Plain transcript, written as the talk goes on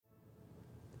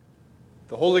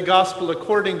The Holy Gospel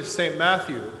according to St.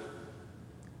 Matthew.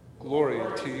 Glory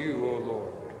to you, O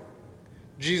Lord.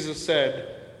 Jesus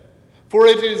said, "For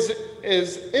it is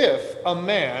as if a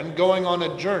man going on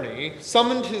a journey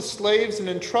summoned his slaves and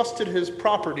entrusted his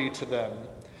property to them.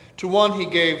 To one he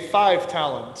gave 5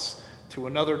 talents, to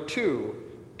another 2,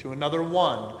 to another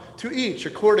 1, to each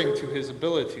according to his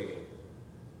ability.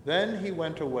 Then he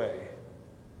went away.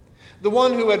 The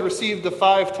one who had received the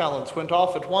 5 talents went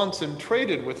off at once and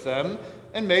traded with them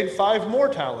and made 5 more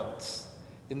talents.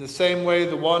 In the same way,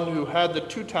 the one who had the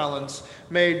 2 talents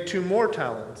made 2 more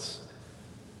talents.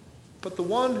 But the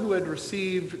one who had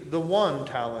received the 1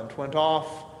 talent went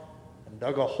off and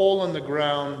dug a hole in the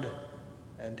ground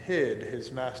and hid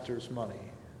his master's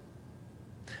money.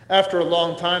 After a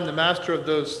long time, the master of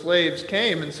those slaves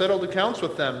came and settled accounts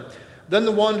with them. Then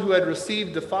the one who had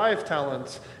received the 5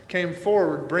 talents came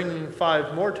forward, bringing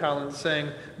 5 more talents, saying,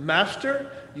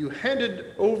 'Master, you handed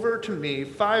over to me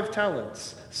 5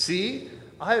 talents. See,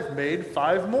 I have made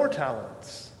 5 more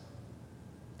talents.'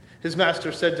 His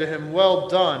master said to him, 'Well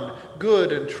done,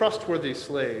 good and trustworthy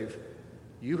slave.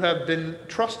 You have been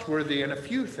trustworthy in a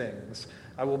few things.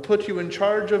 I will put you in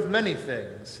charge of many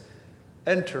things.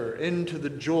 Enter into the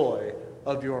joy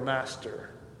of your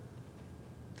master.'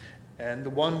 And the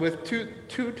one with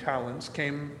two talents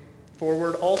came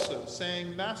forward also,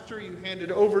 saying, 'Master, you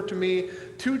handed over to me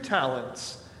 2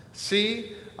 talents.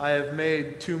 See, I have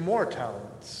made 2 more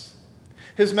talents.'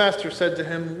 His master said to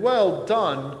him, 'Well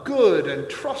done, good and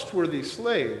trustworthy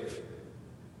slave.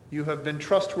 You have been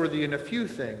trustworthy in a few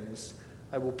things.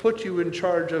 I will put you in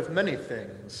charge of many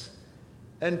things.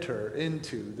 Enter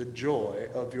into the joy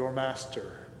of your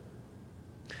master.'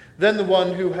 Then the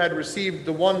one who had received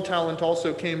the 1 talent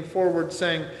also came forward,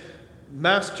 saying,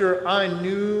 'Master, I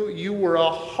knew you were a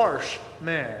harsh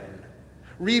man,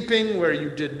 reaping where you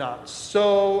did not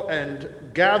sow and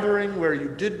gathering where you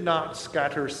did not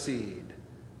scatter seed.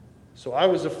 So I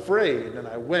was afraid, and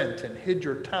I went and hid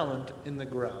your talent in the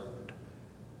ground.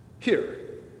 Here,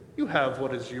 you have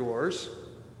what is yours.'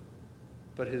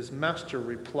 But his master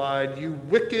replied, 'You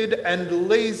wicked and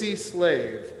lazy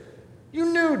slave. You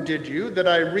knew, did you, that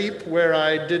I reap where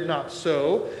I did not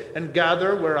sow and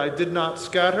gather where I did not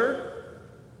scatter?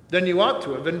 Then you ought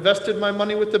to have invested my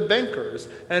money with the bankers,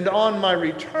 and on my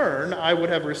return I would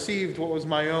have received what was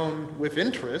my own with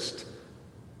interest.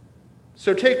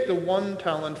 So take the 1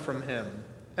 talent from him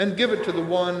and give it to the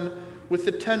one with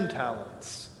the 10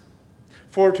 talents.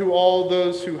 For to all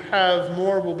those who have,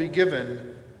 more will be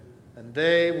given, and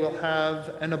they will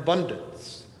have an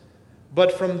abundance.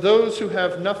 But from those who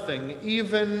have nothing,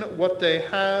 even what they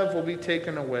have will be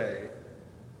taken away.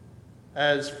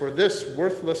 As for this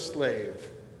worthless slave,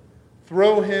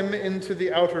 throw him into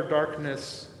the outer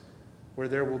darkness, where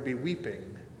there will be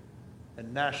weeping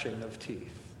and gnashing of teeth.'"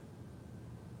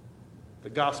 The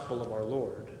Gospel of our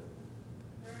Lord.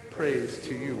 Praise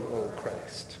to you, O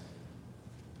Christ.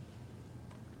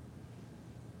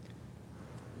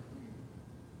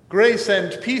 Grace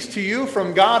and peace to you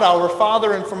from God our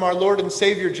Father and from our Lord and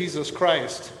Savior Jesus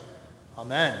Christ.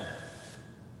 Amen.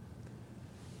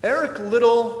 Eric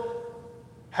Liddell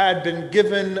had been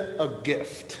given a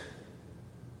gift.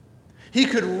 He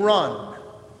could run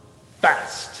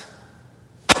fast.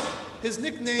 His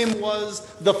nickname was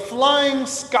the Flying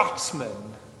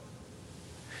Scotsman.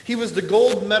 He was the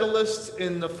gold medalist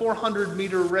in the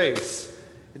 400-meter race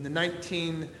in the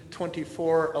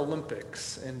 1924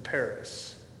 Olympics in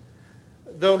Paris.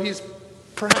 Though he's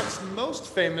perhaps most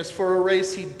famous for a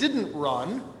race he didn't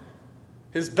run,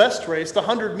 his best race, the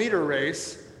 100-meter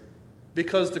race,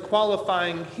 because the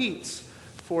qualifying heats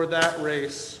for that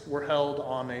race were held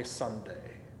on a Sunday.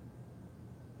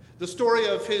 The story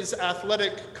of his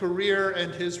athletic career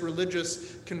and his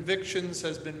religious convictions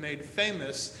has been made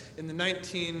famous in the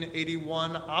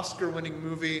 1981 Oscar-winning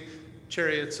movie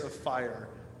Chariots of Fire.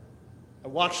 I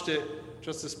watched it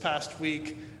just this past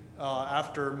week.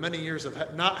 After many years of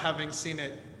not having seen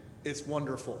it. It's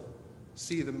wonderful.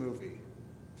 See the movie.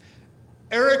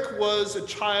 Eric was a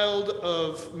child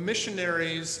of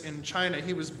missionaries in China.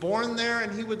 He was born there,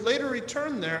 and he would later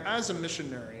return there as a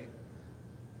missionary.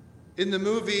 In the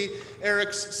movie,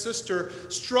 Eric's sister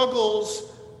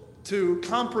struggles to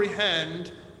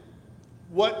comprehend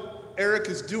what Eric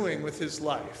is doing with his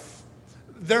life.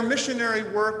 Their missionary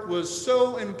work was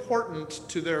so important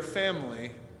to their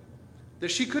family that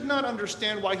she could not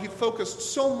understand why he focused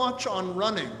so much on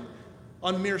running,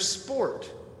 on mere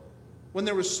sport, when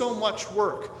there was so much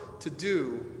work to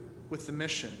do with the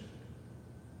mission.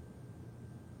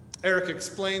 Eric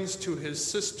explains to his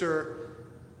sister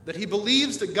that he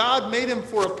believes that God made him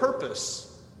for a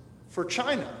purpose, for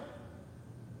China.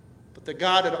 but that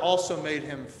God had also made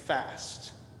him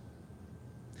fast.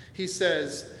 He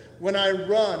says, "When I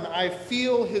run, I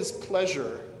feel his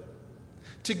pleasure.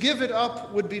 To give it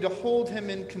up would be to hold him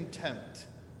in contempt."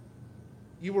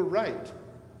 You were right.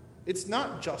 It's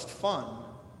not just fun.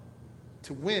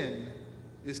 To win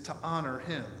is to honor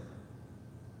him.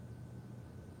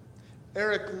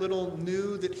 Eric Liddell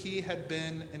knew that he had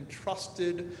been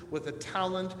entrusted with a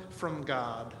talent from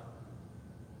God.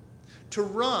 To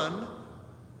run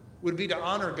would be to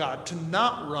honor God. To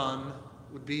not run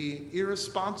would be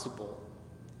irresponsible,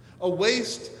 a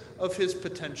waste of his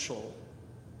potential,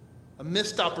 a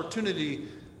missed opportunity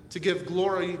to give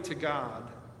glory to God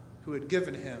who had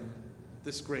given him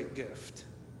this great gift.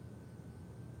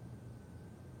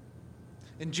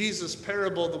 In Jesus'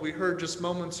 parable that we heard just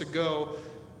moments ago,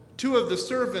 two of the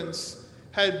servants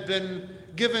had been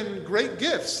given great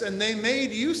gifts, and they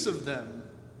made use of them,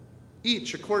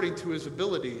 each according to his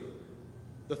ability.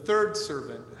 The third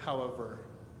servant, however,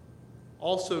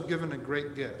 also given a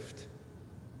great gift,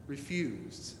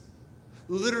 refused,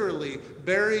 literally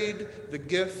buried the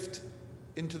gift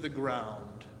into the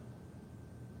ground.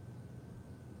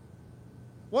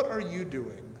 What are you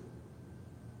doing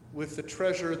with the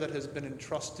treasure that has been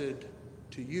entrusted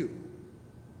to you?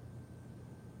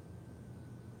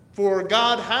 For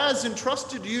God has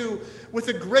entrusted you with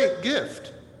a great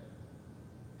gift,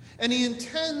 and he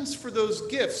intends for those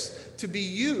gifts to be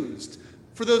used,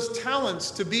 for those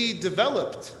talents to be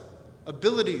developed,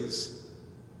 abilities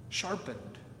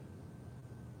sharpened.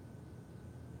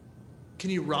 Can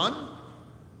you run?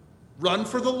 Run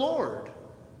for the Lord.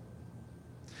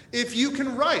 If you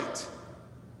can write,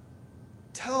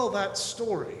 tell that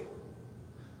story.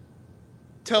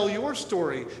 Tell your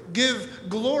story. Give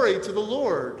glory to the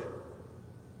Lord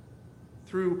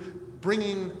through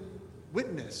bringing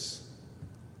witness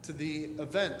to the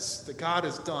events that God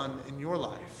has done in your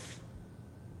life.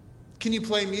 Can you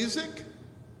play music?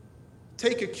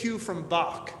 Take a cue from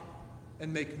Bach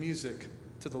and make music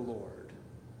to the Lord.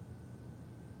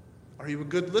 Are you a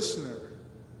good listener?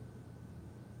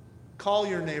 Call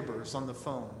your neighbors on the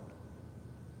phone.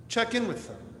 Check in with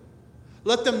them.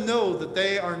 Let them know that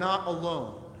they are not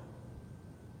alone.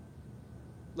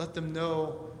 Let them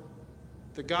know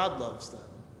that God loves them,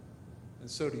 and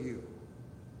so do you.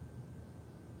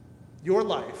 Your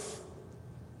life,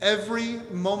 every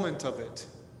moment of it,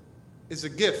 is a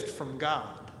gift from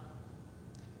God.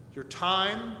 Your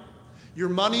time, your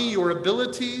money, your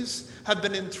abilities have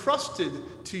been entrusted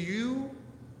to you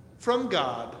from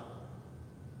God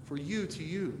for you to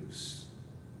use.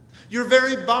 Your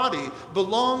very body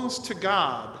belongs to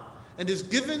God and is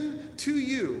given to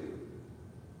you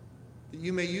that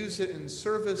you may use it in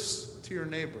service to your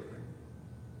neighbor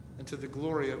and to the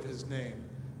glory of his name.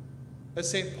 As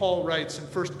St. Paul writes in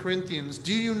 1 Corinthians,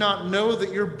 "Do you not know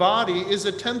that your body is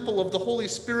a temple of the Holy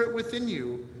Spirit within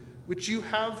you, which you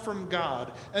have from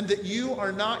God, and that you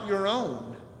are not your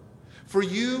own? For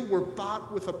you were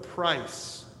bought with a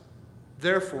price.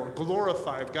 Therefore,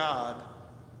 glorify God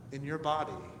in your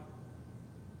body."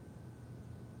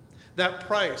 That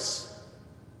price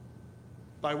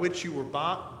by which you were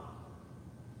bought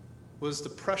was the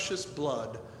precious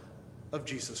blood of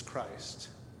Jesus Christ.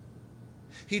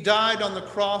 He died on the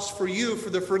cross for you, for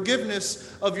the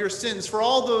forgiveness of your sins, for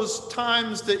all those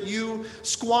times that you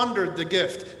squandered the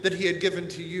gift that he had given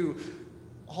to you.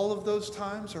 All of those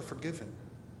times are forgiven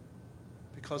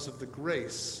because of the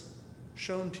grace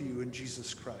shown to you in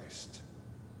Jesus Christ.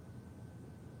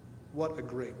 What a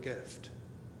great gift.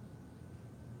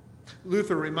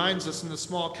 Luther reminds us in the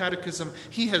Small Catechism,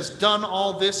 he has done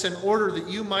all this in order that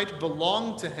you might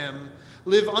belong to him,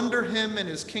 live under him in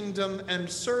his kingdom, and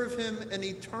serve him in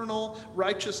eternal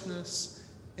righteousness,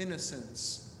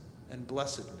 innocence, and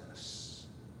blessedness.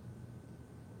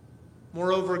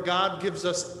 Moreover, God gives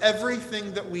us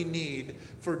everything that we need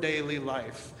for daily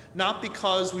life, not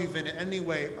because we've in any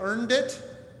way earned it,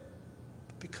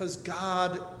 but because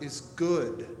God is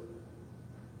good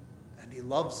and he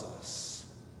loves us.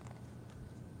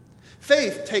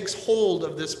 Faith takes hold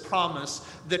of this promise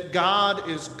that God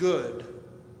is good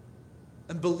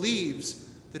and believes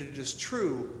that it is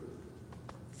true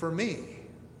for me.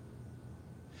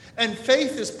 And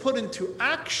faith is put into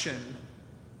action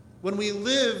when we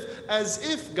live as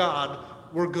if God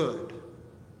were good,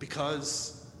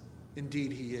 because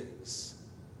indeed he is.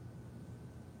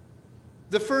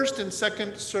 The first and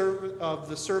second of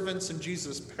the servants in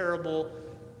Jesus' parable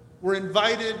were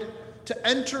invited to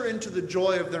enter into the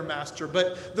joy of their master.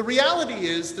 But the reality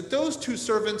is that those two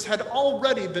servants had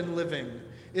already been living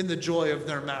in the joy of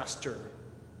their master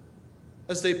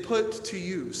as they put to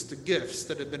use the gifts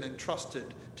that had been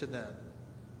entrusted to them.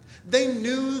 They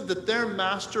knew that their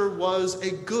master was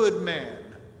a good man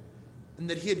and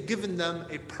that he had given them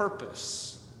a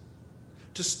purpose.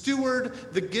 To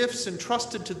steward the gifts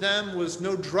entrusted to them was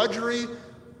no drudgery,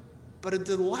 but a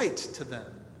delight to them.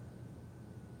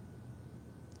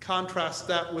 Contrast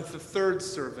that with the third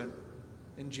servant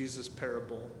in Jesus'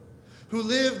 parable, who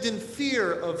lived in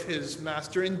fear of his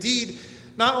master. Indeed,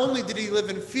 not only did he live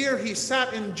in fear, he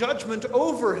sat in judgment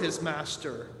over his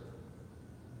master.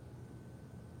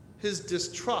 His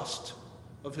distrust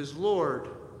of his Lord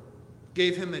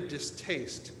gave him a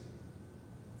distaste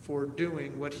for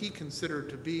doing what he considered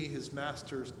to be his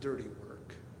master's dirty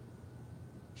work.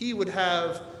 He would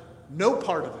have no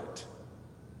part of it.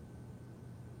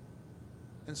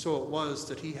 And so it was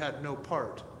that he had no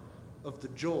part of the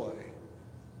joy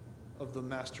of the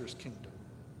master's kingdom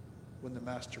when the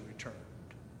master returned.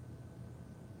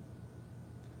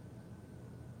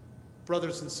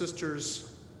 Brothers and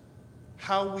sisters,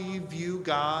 how we view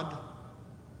God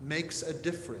makes a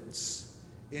difference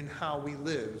in how we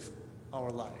live our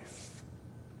life.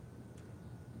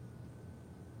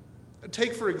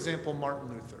 Take, for example, Martin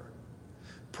Luther.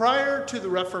 Prior to the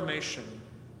Reformation,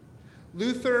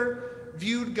 Luther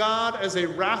viewed God as a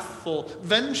wrathful,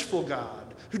 vengeful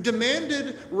God who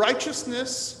demanded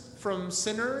righteousness from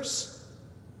sinners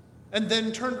and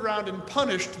then turned around and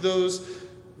punished those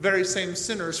very same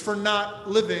sinners for not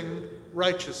living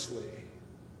righteously.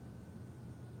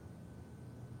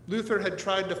 Luther had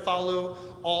tried to follow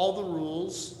all the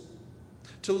rules,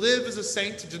 to live as a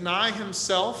saint, to deny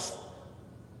himself.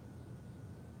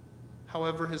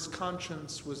 However, his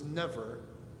conscience was never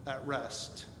at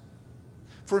rest,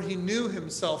 for he knew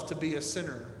himself to be a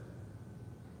sinner.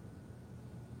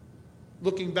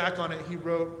 Looking back on it, he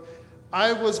wrote,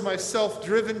 "I was myself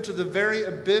driven to the very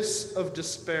abyss of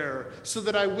despair, so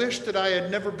that I wished that I had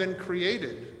never been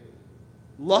created.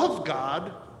 Loved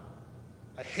God,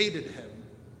 I hated him."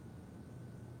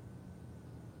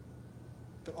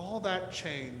 But all that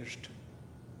changed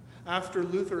after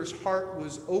Luther's heart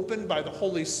was opened by the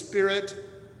Holy Spirit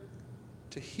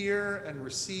to hear and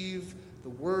receive the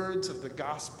words of the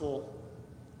gospel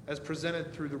as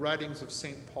presented through the writings of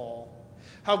St. Paul.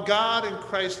 How God in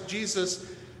Christ Jesus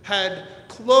had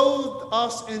clothed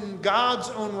us in God's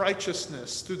own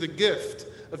righteousness through the gift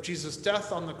of Jesus'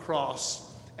 death on the cross,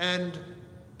 and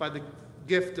by the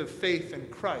gift of faith in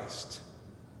Christ,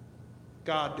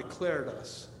 God declared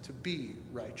us to be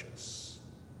righteous.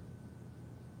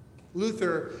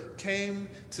 Luther came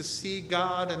to see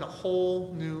God in a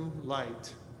whole new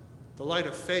light, the light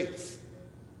of faith.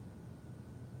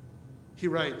 He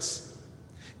writes,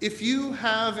 "If you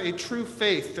have a true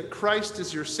faith that Christ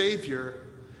is your Savior,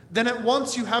 then at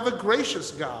once you have a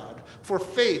gracious God, for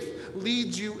faith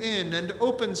leads you in and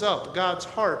opens up God's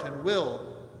heart and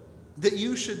will, that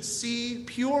you should see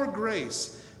pure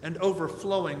grace and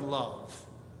overflowing love.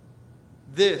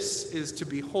 This is to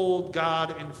behold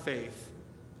God in faith,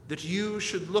 that you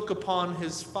should look upon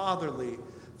his fatherly,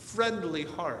 friendly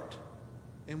heart,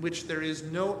 in which there is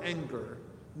no anger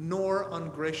nor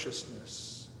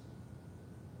ungraciousness.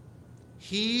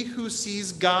 He who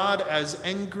sees God as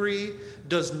angry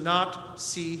does not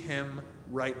see him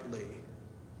rightly,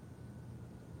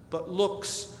 but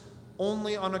looks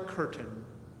only on a curtain,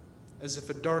 as if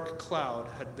a dark cloud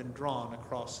had been drawn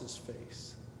across his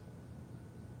face."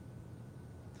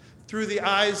 Through the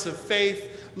eyes of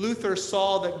faith, Luther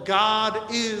saw that God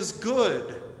is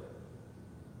good.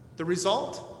 The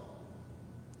result?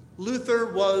 Luther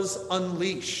was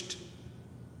unleashed.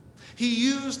 He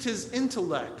used his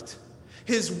intellect,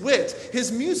 his wit,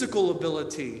 his musical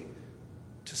ability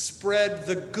to spread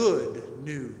the good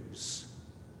news.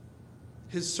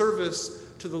 His service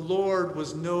to the Lord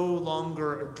was no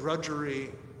longer a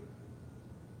drudgery,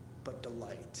 but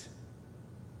delight.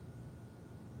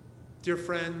 Dear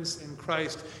friends in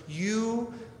Christ,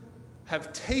 you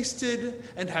have tasted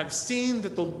and have seen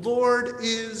that the Lord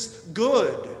is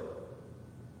good.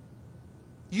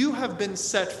 You have been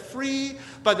set free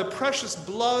by the precious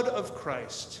blood of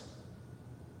Christ.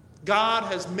 God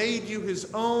has made you his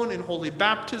own in holy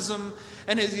baptism,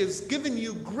 and he has given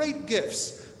you great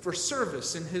gifts for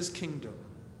service in his kingdom.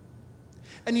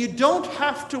 And you don't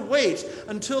have to wait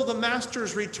until the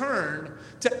master's return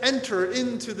to enter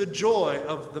into the joy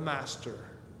of the master.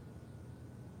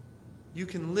 You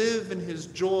can live in his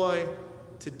joy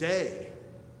today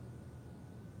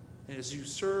as you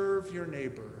serve your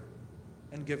neighbor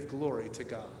and give glory to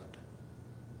God.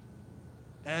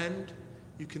 And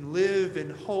you can live in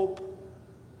hope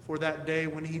for that day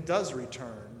when he does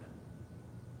return.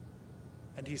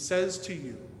 And he says to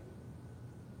you,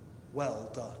 "Well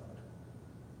done."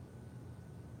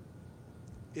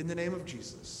 In the name of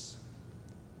Jesus.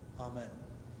 Amen.